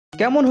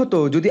কেমন হতো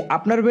যদি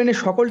আপনার ব্রেনের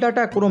সকল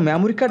ডাটা কোনো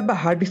মেমোরি কার্ড বা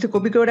হার্ড ডিস্কে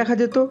কপি করে রাখা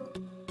যেত?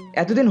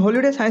 এতদিন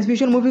হলিউডে সায়েন্স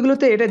ফিকশন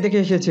মুভিগুলোতে এটা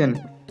দেখে এসেছেন,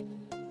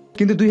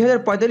 কিন্তু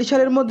 2045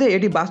 সালের মধ্যে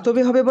এটি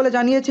বাস্তবে হবে বলে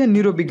জানিয়েছেন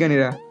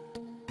নিউরোবিজ্ঞানীরা।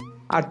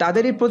 আর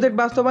তাদের এই প্রজেক্ট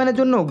বাস্তবায়নের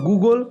জন্য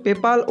গুগল,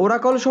 পেপাল,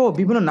 ওরাকল সহ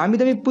বিভিন্ন নামি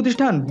দামি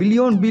প্রতিষ্ঠান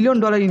বিলিয়ন বিলিয়ন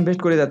ডলার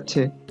ইনভেস্ট করে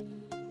যাচ্ছে।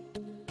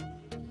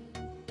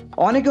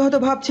 অনেকে হয়তো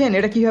ভাবছেন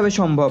এটা কিভাবে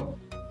সম্ভব।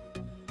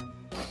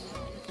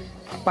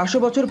 500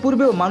 বছর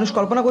পূর্বেও মানুষ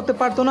কল্পনা করতে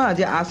পারতো না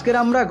যে আজকের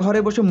আমরা ঘরে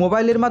বসে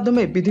মোবাইলের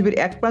মাধ্যমে পৃথিবীর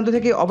এক প্রান্ত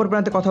থেকে অপর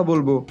প্রান্তে কথা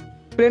বলবো,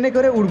 প্লেনে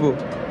করে উড়বো।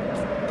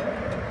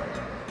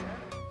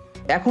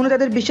 এখনো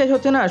তাদের বিশ্বাস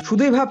হচ্ছে না,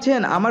 শুধুই ভাবছেন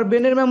আমার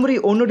ব্রেনের মেমোরি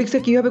অন্য ডিস্কে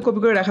কিভাবে কপি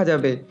করে রাখা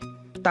যাবে।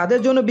 তাদের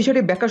জন্য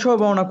বিষয়টি ব্যাখ্যা সহ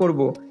বর্ণনা করব।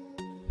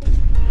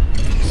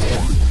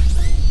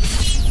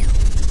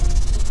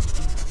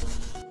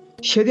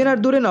 সেদিন আর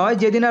দূরে নয়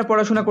যেদিন আর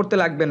পড়াশোনা করতে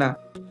লাগবে না।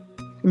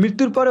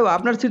 মৃত্যুর পরেও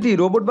আপনার স্মৃতি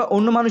রোবট বা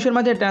অন্য মানুষের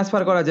মাঝে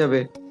ট্রান্সফার করা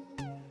যাবে।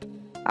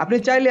 আপনি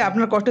চাইলে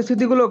আপনার কষ্টের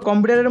স্মৃতিগুলো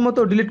কম্পিউটারের মতো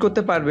ডিলিট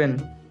করতে পারবেন।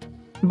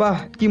 বাহ,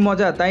 কি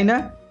মজা, তাই না?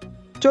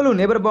 চলুন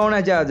এবার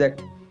বর্ণনায় যাওয়া যাক।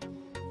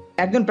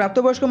 একজন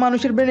প্রাপ্তবয়স্ক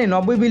মানুষের ব্রেনে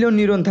 90 বিলিয়ন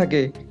নিউরন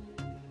থাকে।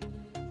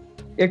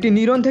 একটি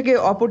নিউরন থেকে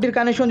অপরটির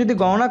কানেকশন যদি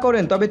গণনা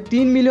করেন তবে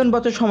 3 মিলিয়ন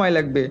বছর সময়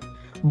লাগবে।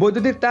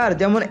 বৈদ্যুতিক তার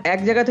যেমন এক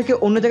জায়গা থেকে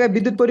অন্য জায়গায়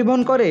বিদ্যুৎ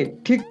পরিবহন করে,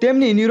 ঠিক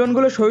তেমনি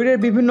নিউরনগুলো শরীরের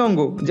বিভিন্ন অঙ্গ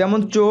যেমন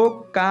চোখ,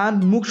 কান,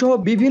 মুখ সহ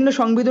বিভিন্ন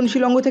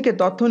সংবেদনশীল অঙ্গ থেকে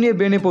তথ্য নিয়ে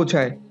ব্রেনে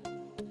পৌঁছায়।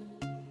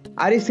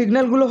 আর এই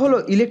সিগন্যালগুলো হলো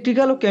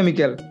ইলেকট্রিক্যাল ও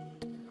কেমিক্যাল।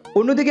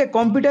 অন্যদিকে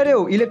কম্পিউটারেও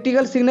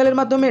ইলেকট্রিক্যাল সিগন্যালের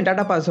মাধ্যমে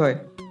ডাটা পাস হয়।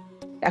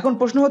 এখন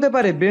প্রশ্ন হতে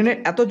পারে, ব্রেনের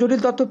এত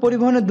জটিল তথ্য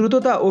পরিবহনের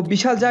দ্রুততা ও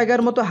বিশাল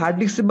জায়গার মতো হার্ড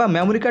ডিস্ক বা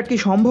মেমোরি কার্ড কি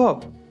সম্ভব?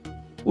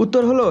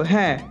 উত্তর হলো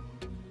হ্যাঁ।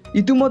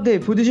 ইতিমধ্যে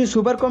ফুজিশি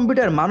সুপার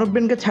কম্পিউটার মানব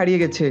ব্রেনকে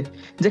ছাড়িয়ে গেছে।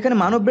 যেখানে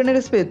মানব ব্রেনের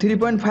স্পেস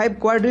 3.5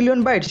 কোয়াড্রিলিয়ন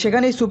বাইটস,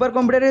 সেখানে এই সুপার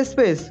কম্পিউটারের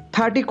স্পেস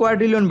 30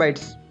 কোয়াড্রিলিয়ন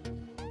বাইটস।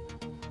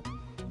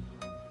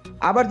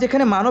 আবার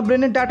যেখানে মানব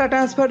ব্রেনের ডাটা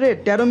ট্রান্সফার রেট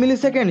 13 মিলি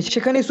সেকেন্ড,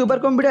 সেখানে সুপার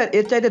কম্পিউটার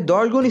এর চাইতে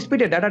 10 গুণ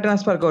স্পিডে ডাটা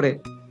ট্রান্সফার করে।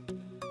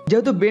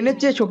 যেহেতু ব্রেনের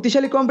চেয়ে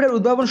শক্তিশালী কম্পিউটার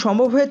উদ্ভাবন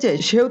সম্ভব হয়েছে,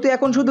 সেহেতু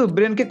এখন শুধু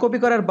ব্রেনকে কপি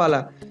করার পালা,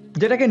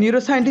 যেটাকে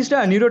নিউরোসায়েন্টিস্টরা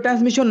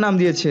নিউরোট্রান্সমিশন নাম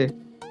দিয়েছে।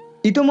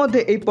 ইতোমধ্যে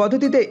এই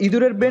পদ্ধতিতে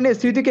ইঁদুরের ব্রেনের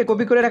স্মৃতিকে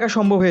কপি করে রাখা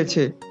সম্ভব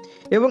হয়েছে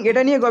এবং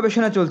এটা নিয়ে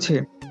গবেষণা চলছে।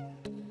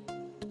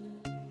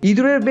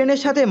 ইঁদুরের ব্রেনের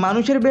সাথে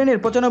মানুষের ব্রেনের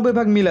 95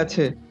 ভাগ মিল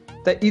আছে,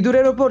 তাই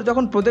ইঁদুরের ওপর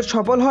যখন প্রজেক্ট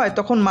সফল হয়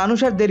তখন মানুষ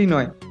আর দেরি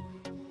নয়।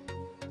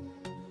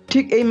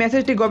 ঠিক এই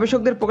মেসেজটি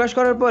গবেষকদের প্রকাশ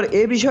করার পর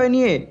এই বিষয়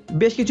নিয়ে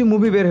বেশ কিছু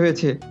মুভি বের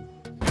হয়েছে।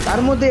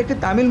 তার মধ্যে একটি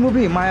তামিল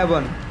মুভি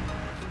মায়াবন।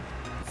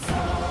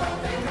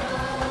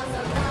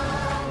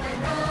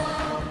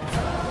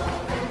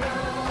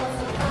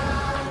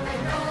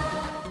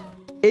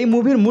 এই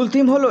মুভির মূল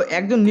থিম হলো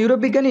একজন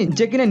নিউরোবিজ্ঞানী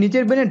যে কিনা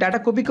নিজের ব্রেনের ডাটা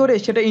কপি করে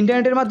সেটা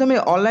ইন্টারনেটের মাধ্যমে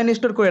অনলাইন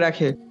স্টোর করে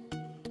রাখে।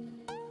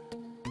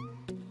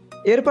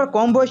 এরপর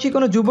কম বয়সী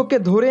কোনো যুবককে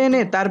ধরে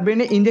এনে তার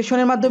ব্রেনে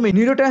ইনজেকশনের মাধ্যমে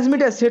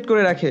নিউরোট্রান্সমিটার সেট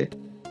করে রাখে।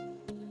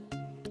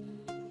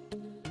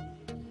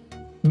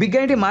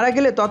 বিজ্ঞানীটি মারা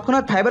গেলে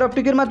তৎক্ষণাৎ ফাইবার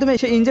অপটিকের মাধ্যমে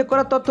সে ইনজেক্ট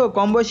করার তথ্য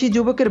কম বয়সী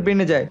যুবকের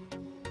ব্রেনে যায়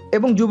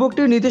এবং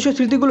যুবকটির নিজস্ব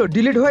স্মৃতিগুলো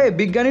ডিলিট হয়ে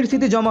বিজ্ঞানীর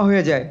স্মৃতি জমা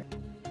হয়ে যায়।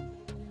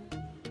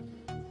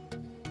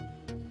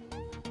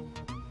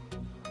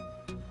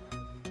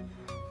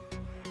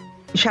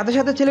 সাথে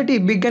সাথে ছেলেটি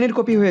বিজ্ঞানীর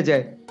কপি হয়ে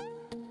যায়।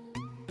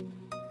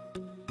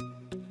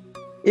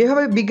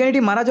 এভাবে বিজ্ঞানীটি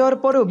মারা যাওয়ার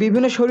পরেও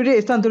বিভিন্ন শরীরে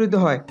স্থানান্তরিত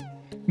হয়।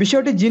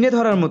 বিষয়টি জিনে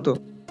ধরার মতো।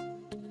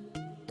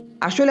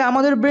 আসলে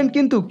আমাদের ব্রেন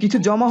কিন্তু কিছু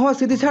জমা হওয়া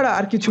স্মৃতি ছাড়া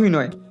আর কিছুই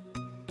নয়।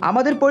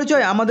 আমাদের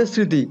পরিচয় আমাদের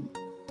স্মৃতি।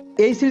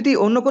 এই স্মৃতি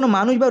অন্য কোনো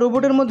মানুষ বা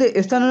রোবটের মধ্যে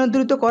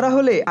স্থানান্তরিত করা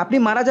হলে আপনি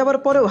মারা যাবার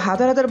পরেও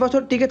হাজার হাজার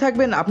বছর টিকে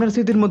থাকবেন আপনার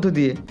স্মৃতির মধ্য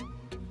দিয়ে।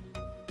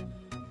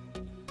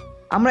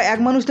 আমরা এক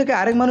মানুষ থেকে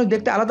আরেক মানুষ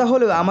দেখতে আলাদা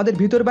হলেও আমাদের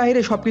ভিতর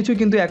বাহিরে সব কিছুই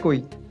কিন্তু একই।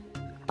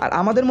 আর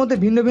আমাদের মধ্যে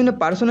ভিন্ন ভিন্ন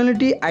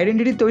পার্সোনালিটি,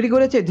 আইডেন্টিটি তৈরি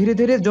করেছে ধীরে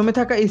ধীরে জমে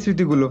থাকা এই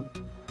স্মৃতিগুলো।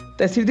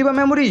 তাই স্মৃতি বা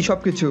মেমোরি সব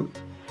কিছু।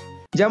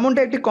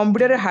 যেমনটা একটি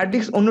কম্পিউটারের হার্ড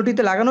ডিস্ক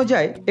অন্যটিতে লাগানো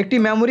যায়, একটি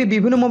মেমোরি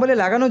বিভিন্ন মোবাইলে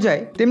লাগানো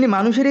যায়, তেমনি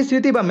মানুষের এই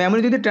স্মৃতি বা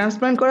মেমোরি যদি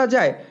ট্রান্সপ্লান্ট করা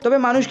যায় তবে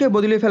মানুষকে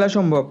বদলে ফেলা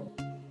সম্ভব।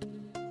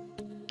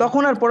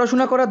 তখন আর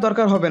পড়াশোনা করার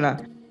দরকার হবে না।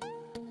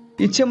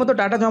 ইচ্ছে মতো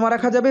ডাটা জমা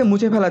রাখা যাবে,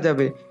 মুছে ফেলা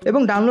যাবে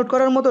এবং ডাউনলোড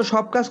করার মতো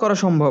সব কাজ করা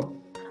সম্ভব।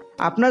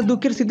 আপনার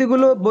দুঃখের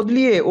স্মৃতিগুলো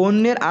বদলিয়ে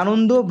অন্যের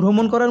আনন্দ,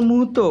 ভ্রমণ করার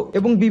মুহূর্ত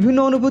এবং বিভিন্ন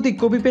অনুভূতি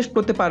কপি পেস্ট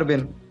করতে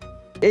পারবেন।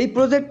 এই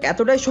প্রজেক্ট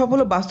এতটাই সফল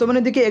ও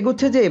বাস্তবায়নের দিকে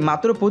এগোচ্ছে যে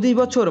মাত্র 25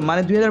 বছর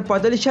মানে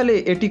 2045 সালে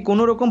এটি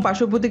কোনো রকম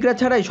পার্শ্ব প্রতিক্রিয়া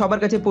ছাড়াই সবার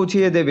কাছে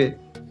পৌঁছিয়ে দেবে।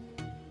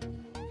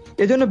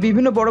 এজন্য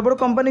বিভিন্ন বড় বড়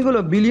কোম্পানিগুলো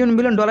বিলিয়ন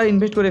বিলিয়ন ডলার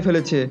ইনভেস্ট করে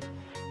ফেলেছে।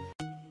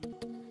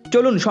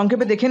 চলুন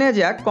সংক্ষেপে দেখে নেওয়া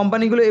যাক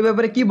কোম্পানিগুলো এ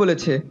ব্যাপারে কি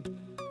বলেছে।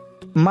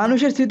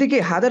 মানুষের স্মৃতিকে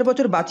হাজার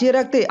বছর বাঁচিয়ে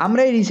রাখতে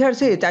আমরা এই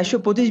রিসার্চে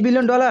 425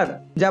 বিলিয়ন ডলার,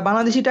 যা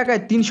বাংলাদেশি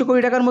টাকায় 300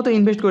 কোটি টাকার মতো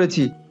ইনভেস্ট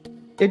করেছি।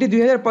 এটি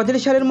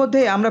 2045 সালের মধ্যে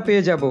আমরা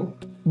পেয়ে যাব।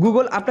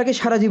 গুগল আপনাকে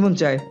সারা জীবন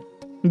চায়।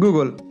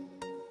 গুগল: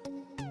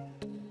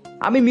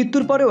 আমি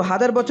মৃত্যুর পরেও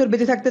হাজার বছর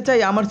বেঁচে থাকতে চাই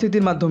আমার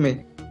স্মৃতির মাধ্যমে।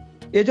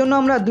 এজন্য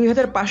আমরা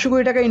 2500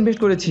 কোটি টাকা ইনভেস্ট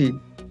করেছি।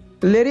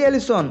 ল্যারি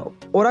এলিসন,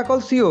 ওরাকল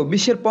সিও,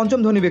 বিশ্বের 5ম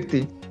ধনী ব্যক্তি।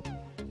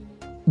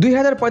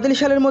 2045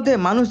 সালের মধ্যে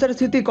মানুষ তার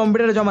স্মৃতি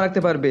কম্পিউটারে জমা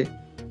রাখতে পারবে।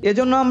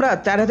 এজন্য আমরা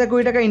 4,000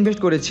 কোটি টাকা ইনভেস্ট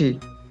করেছি।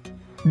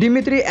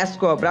 Dmitri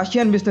অ্যাসকভ,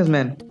 Russian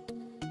businessman.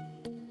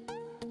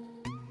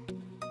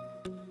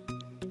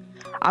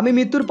 আমি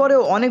মৃত্যুর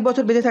পরেও অনেক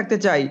বছর বেঁচে থাকতে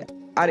চাই,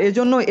 আর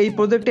এজন্য এই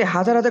প্রজেক্টে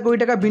হাজার হাজার কোটি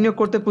টাকা বিনিয়োগ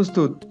করতে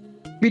প্রস্তুত।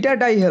 Peter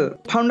ডাইহেল,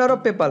 founder of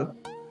PayPal.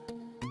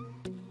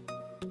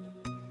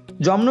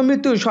 জন্ম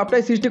মৃত্যু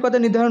সবটাই সৃষ্টিকর্তা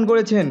নির্ধারণ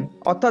করেছেন,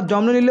 অর্থাৎ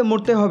জন্ম নিলে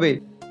মরতে হবে।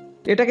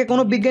 এটাকে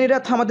কোনো বিজ্ঞানীরা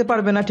থামাতে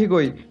পারবে না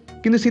ঠিকই,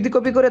 কিন্তু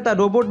স্মৃতিকপি করে তা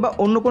রোবট বা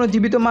অন্য কোনো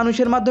জীবিত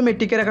মানুষের মাধ্যমে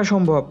টিকে রাখা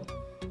সম্ভব।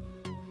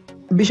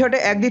 বিষয়টা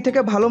একদিক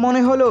থেকে ভালো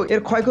মনে হলেও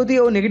এর ক্ষয়ক্ষতি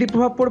ও নেগেটিভ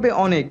প্রভাব পড়বে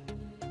অনেক।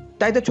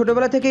 তাই তো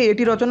ছোটবেলা থেকে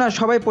এটি রচনা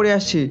সবাই পড়ে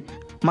আসছি,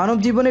 মানব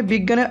জীবনে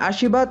বিজ্ঞানের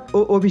আশীর্বাদ ও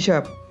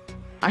অভিশাপ।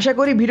 আশা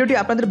করি ভিডিওটি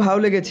আপনাদের ভালো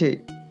লেগেছে।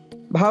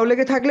 ভালো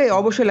লেগে থাকলে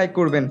অবশ্যই লাইক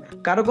করবেন।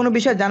 কারো কোনো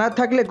বিষয় জানার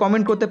থাকলে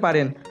কমেন্ট করতে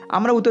পারেন,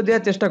 আমরা উত্তর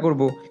দেওয়ার চেষ্টা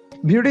করব।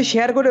 ভিডিওটি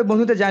শেয়ার করে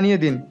বন্ধুদের জানিয়ে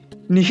দিন।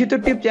 নিশ্চিত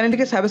টিপ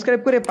চ্যানেলটিকে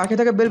সাবস্ক্রাইব করে পাশে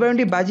থাকা বেল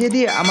বাটনটি বাজিয়ে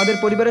দিয়ে আমাদের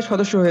পরিবারের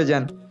সদস্য হয়ে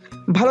যান।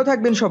 ভালো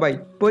থাকবেন সবাই,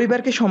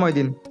 পরিবারকে সময়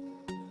দিন।